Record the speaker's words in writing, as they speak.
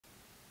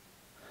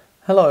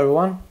Hello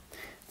everyone.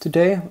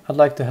 Today I'd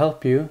like to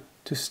help you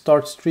to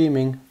start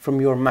streaming from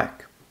your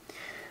Mac.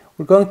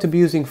 We're going to be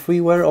using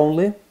freeware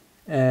only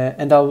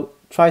and I'll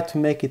try to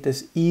make it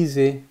as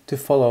easy to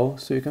follow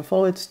so you can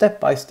follow it step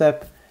by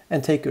step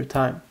and take your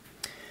time.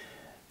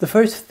 The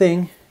first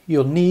thing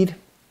you'll need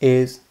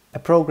is a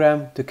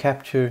program to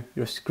capture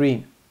your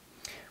screen.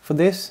 For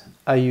this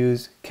I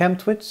use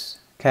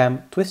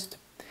CamTwist.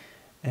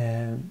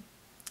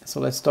 So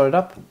let's start it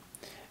up.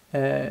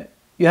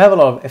 You have a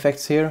lot of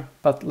effects here,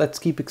 but let's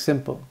keep it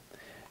simple.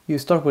 You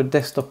start with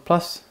Desktop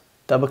Plus,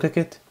 double click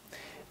it,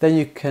 then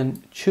you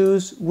can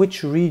choose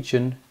which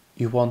region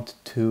you want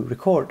to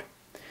record.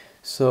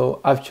 So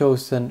I've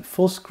chosen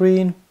full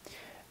screen,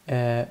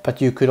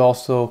 but you could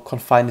also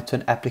confine it to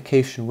an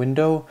application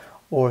window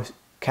or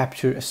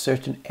capture a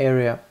certain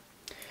area.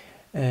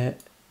 The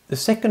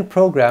second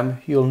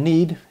program you'll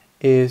need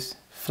is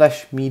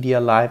Flash Media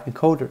Live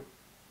Encoder.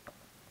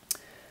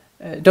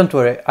 Don't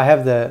worry, I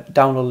have the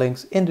download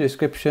links in the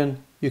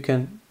description. You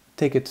can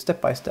take it step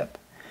by step.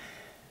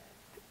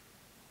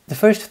 The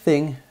first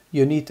thing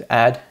you need to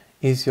add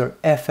is your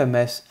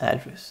FMS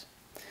address.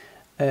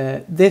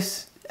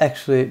 This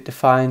actually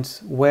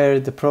defines where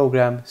the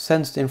program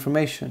sends the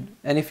information,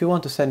 and if you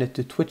want to send it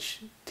to Twitch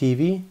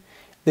TV,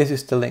 this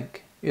is the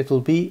link. It will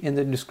be in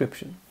the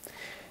description.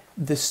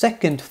 The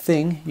second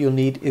thing you'll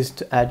need is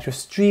to add your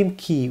stream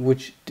key,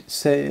 which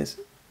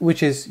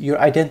is your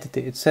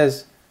identity. It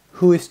says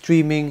who is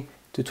streaming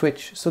to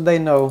Twitch, so they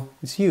know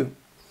it's you.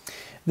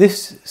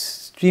 This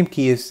stream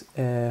key is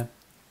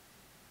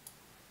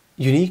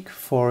unique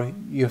for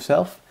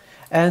yourself,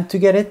 and to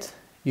get it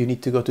you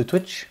need to go to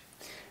Twitch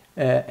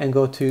and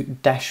go to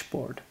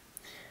Dashboard.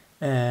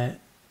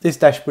 This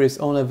dashboard is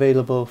only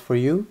available for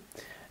you,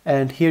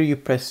 and here you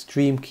press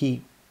stream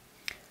key.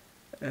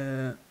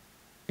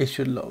 It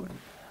should load.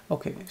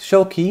 Okay,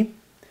 show key,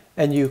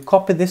 and you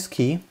copy this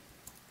key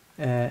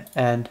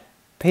and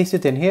paste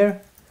it in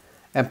here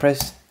and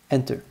press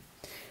enter.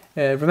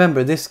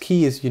 Remember, this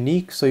key is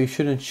unique, so you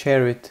shouldn't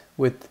share it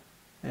with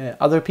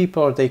other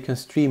people or they can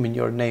stream in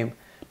your name.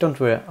 Don't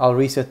worry, I'll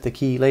reset the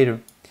key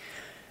later.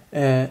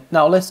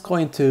 Now let's go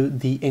into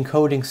the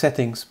encoding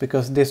settings,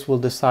 because this will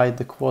decide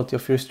the quality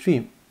of your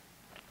stream.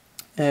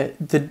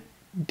 The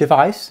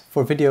device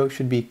for video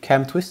should be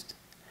CamTwist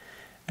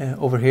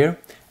over here,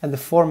 and the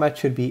format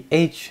should be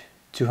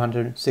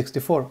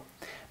H264.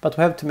 But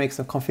we have to make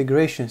some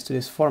configurations to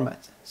this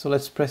format. So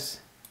let's press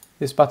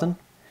this button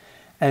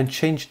and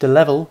change the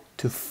level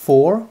to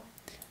 4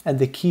 and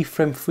the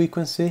keyframe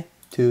frequency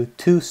to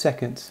 2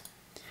 seconds.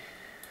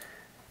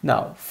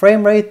 Now,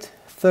 frame rate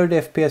 30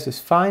 FPS is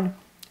fine,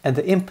 and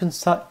the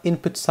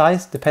input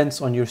size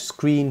depends on your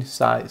screen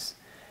size.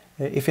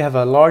 If you have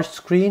a large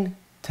screen,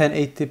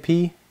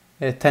 1080p,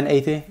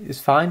 1080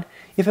 is fine.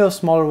 If you have a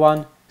smaller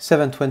one,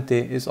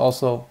 720 is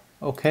also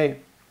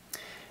okay.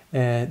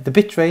 The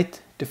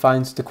bitrate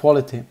defines the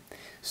quality.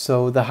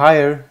 So the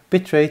higher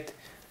bitrate,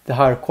 the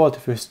higher quality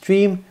of your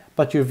stream,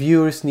 but your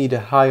viewers need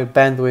a higher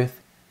bandwidth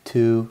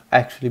to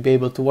actually be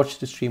able to watch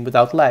the stream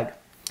without lag.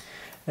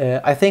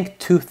 I think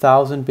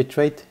 2000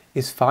 bitrate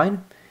is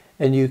fine,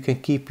 and you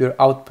can keep your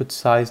output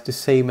size the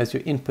same as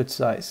your input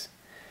size.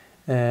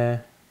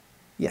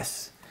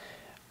 Yes.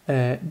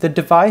 The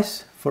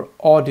device for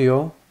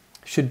audio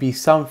should be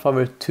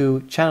Soundflower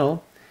 2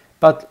 channel,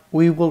 but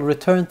we will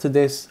return to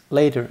this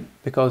later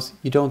because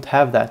you don't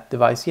have that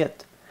device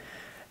yet.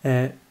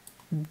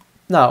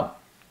 Now,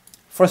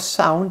 for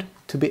sound,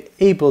 to be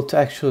able to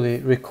actually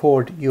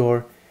record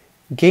your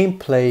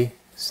gameplay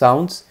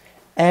sounds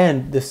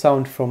and the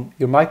sound from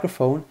your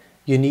microphone,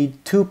 you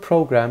need 2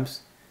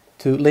 programs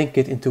to link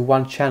it into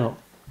one channel.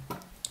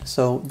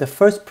 So the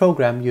first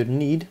program you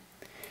need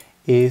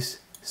is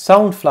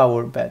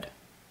Soundflower Bed.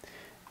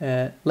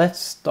 Let's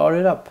start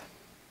it up.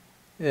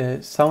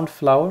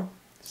 Soundflower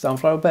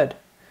Bed,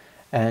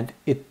 and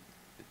it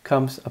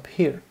comes up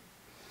here.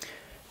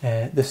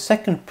 The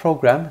second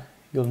program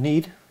you'll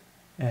need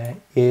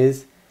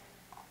is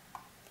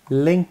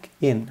line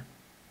in,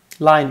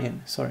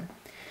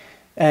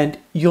 and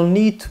you'll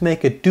need to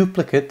make a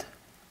duplicate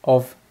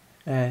of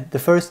the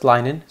first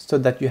line in so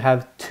that you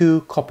have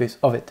 2 copies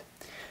of it.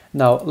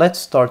 Now let's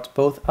start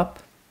both up.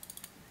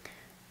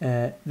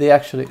 They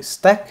actually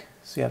stack,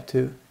 so you have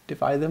to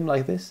divide them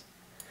like this.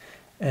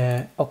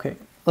 Okay,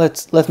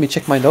 let me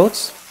check my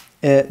notes.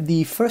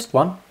 The first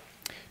one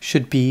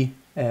should be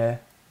I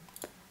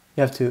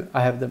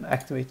have them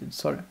activated,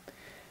 sorry.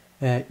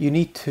 You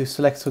need to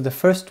select, so the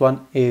first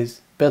one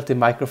is built-in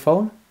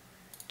microphone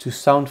to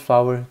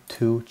Soundflower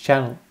 2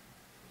 channel.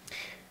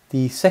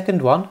 The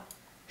second one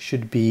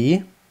should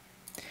be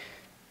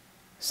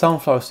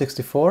Soundflower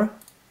 64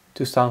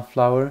 to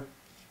Soundflower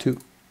 2.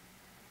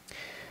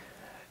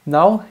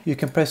 Now you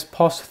can press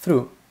pause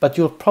through, but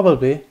you'll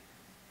probably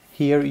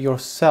hear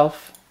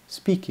yourself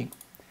speaking.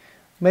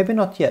 Maybe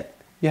not yet.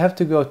 You have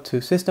to go to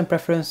System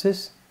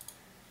Preferences,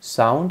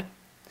 Sound,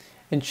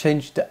 and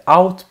change the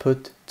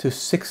output to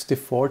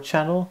 64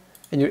 channel,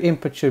 and your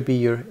input should be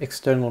your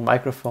external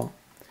microphone.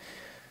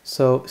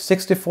 So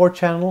 64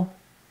 channel,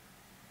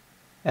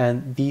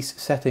 and these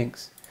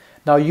settings.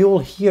 Now you will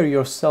hear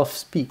yourself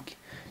speak.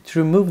 To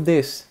remove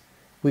this,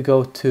 we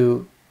go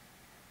to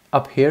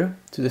up here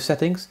to the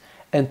settings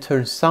and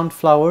turn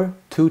Soundflower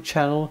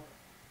 2-channel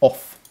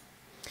off.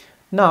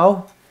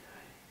 Now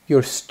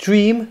your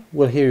stream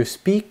will hear you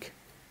speak,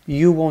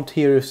 you won't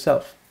hear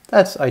yourself.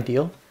 That's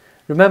ideal.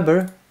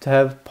 Remember to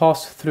have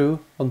pass-through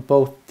on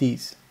both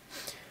these.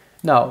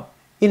 Now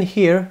in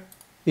here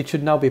it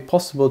should now be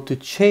possible to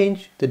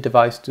change the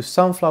device to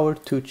Soundflower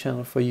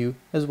 2-channel for you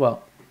as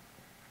well.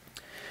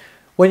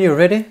 When you're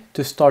ready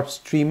to start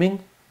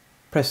streaming,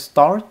 press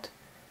start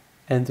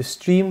and the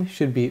stream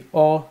should be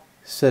all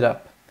set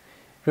up.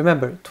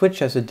 Remember, Twitch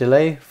has a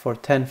delay for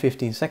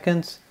 10-15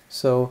 seconds,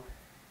 so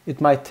it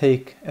might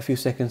take a few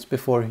seconds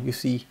before you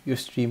see your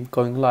stream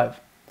going live.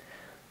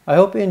 I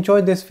hope you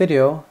enjoyed this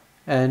video,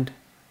 and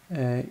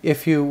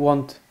if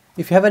you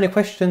have any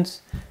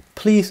questions,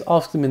 please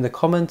ask them in the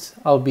comments.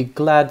 I'll be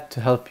glad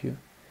to help you.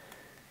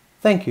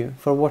 Thank you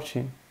for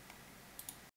watching.